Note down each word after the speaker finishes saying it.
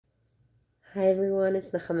Hi everyone, it's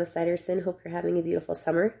Nechama Siderson. Hope you're having a beautiful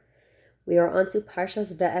summer. We are on to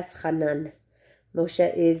Parshas Ve'eschanan.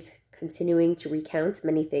 Moshe is continuing to recount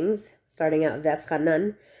many things, starting out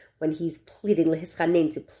Ve'eschanan, when he's pleading,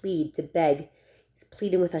 Lehischanin, to plead, to beg. He's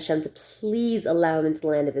pleading with Hashem to please allow him into the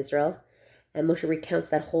land of Israel. And Moshe recounts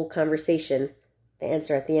that whole conversation. The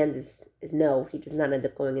answer at the end is no, he does not end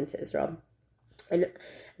up going into Israel. And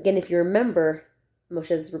again, if you remember,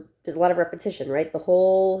 there's a lot of repetition, right? The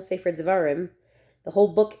whole Sefer Devarim, the whole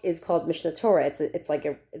book is called Mishnah Torah. It's like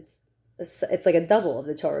a double of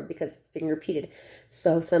the Torah because it's being repeated.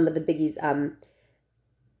 So some of the biggies,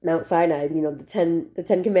 Mount Sinai, the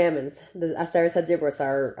Ten Commandments, the Aseres HaDibros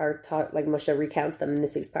are taught like Moshe recounts them in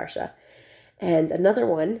this week's Parsha. And another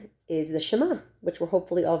one is the Shema, which we're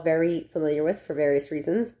hopefully all very familiar with for various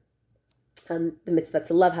reasons. The mitzvah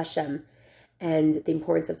to love Hashem and the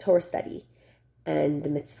importance of Torah study. And the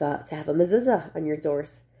mitzvah to have a mezuzah on your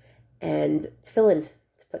doors, and tefillin,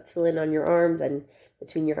 to put tefillin on your arms and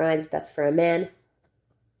between your eyes. That's for a man.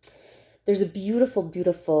 There's a beautiful,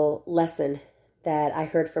 beautiful lesson that I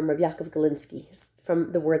heard from Rabbi Yaakov Galinsky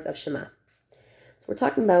from the words of Shema. So we're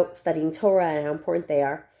talking about studying Torah and how important they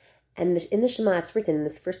are. And in the Shema, it's written in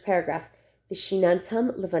this first paragraph,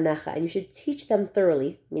 V'shinantam levanecha, and you should teach them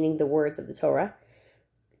thoroughly, meaning the words of the Torah,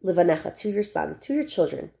 levanecha, to your sons, to your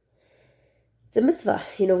children. It's a mitzvah.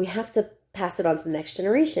 We have to pass it on to the next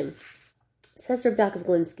generation. Says Rabbi Yaakov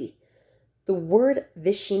Galinsky, the word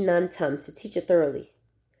vishinantam, to teach it thoroughly,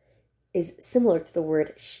 is similar to the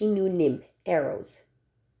word shinunim, arrows.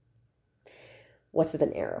 What's with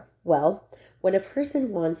an arrow? Well, when a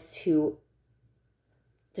person wants to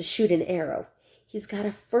shoot an arrow, he's got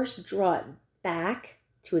to first draw it back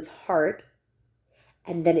to his heart,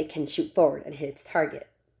 and then it can shoot forward and hit its target.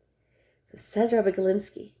 So says Rabbi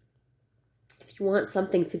Galinsky, if you want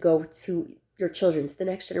something to go to your children, to the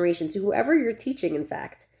next generation, to whoever you're teaching, in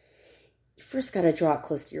fact, you first got to draw it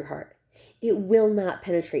close to your heart. It will not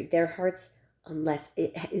penetrate their hearts unless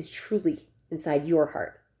it is truly inside your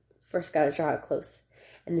heart. First got to draw it close.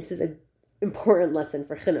 And this is an important lesson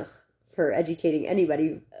for chinuch, for educating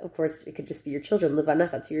anybody. Of course, it could just be your children,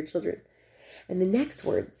 levanecha, to your children. And the next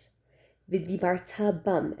words, v'dibarta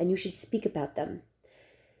bam, and you should speak about them.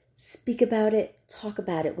 Speak about it, talk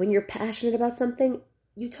about it. When you're passionate about something,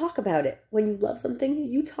 you talk about it. When you love something,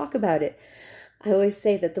 you talk about it. I always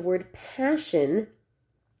say that the word passion,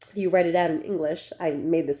 if you write it out in English, I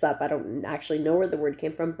made this up, I don't actually know where the word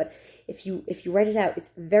came from, but if you write it out,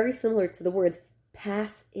 it's very similar to the words,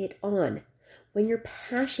 pass it on. When you're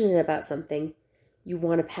passionate about something, you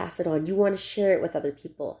want to pass it on. You want to share it with other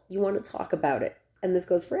people. You want to talk about it. And this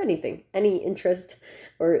goes for anything, any interest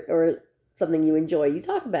or something you enjoy, you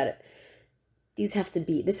talk about it. This has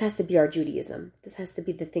to be our Judaism. This has to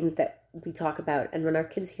be the things that we talk about. And when our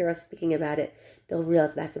kids hear us speaking about it, they'll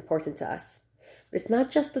realize that's important to us. But it's not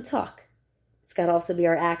just the talk. It's got to also be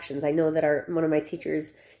our actions. I know that one of my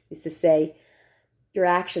teachers used to say, your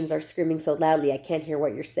actions are screaming so loudly, I can't hear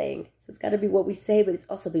what you're saying. So it's got to be what we say, but it's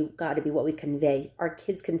also got to be what we convey. Our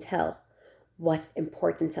kids can tell what's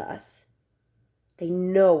important to us. They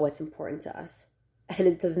know what's important to us. And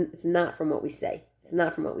it's not from what we say. It's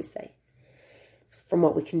not from what we say. It's from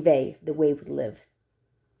what we convey, the way we live.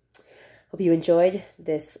 Hope you enjoyed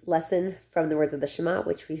this lesson from the words of the Shema,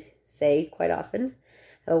 which we say quite often.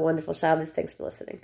 Have a wonderful Shabbos. Thanks for listening.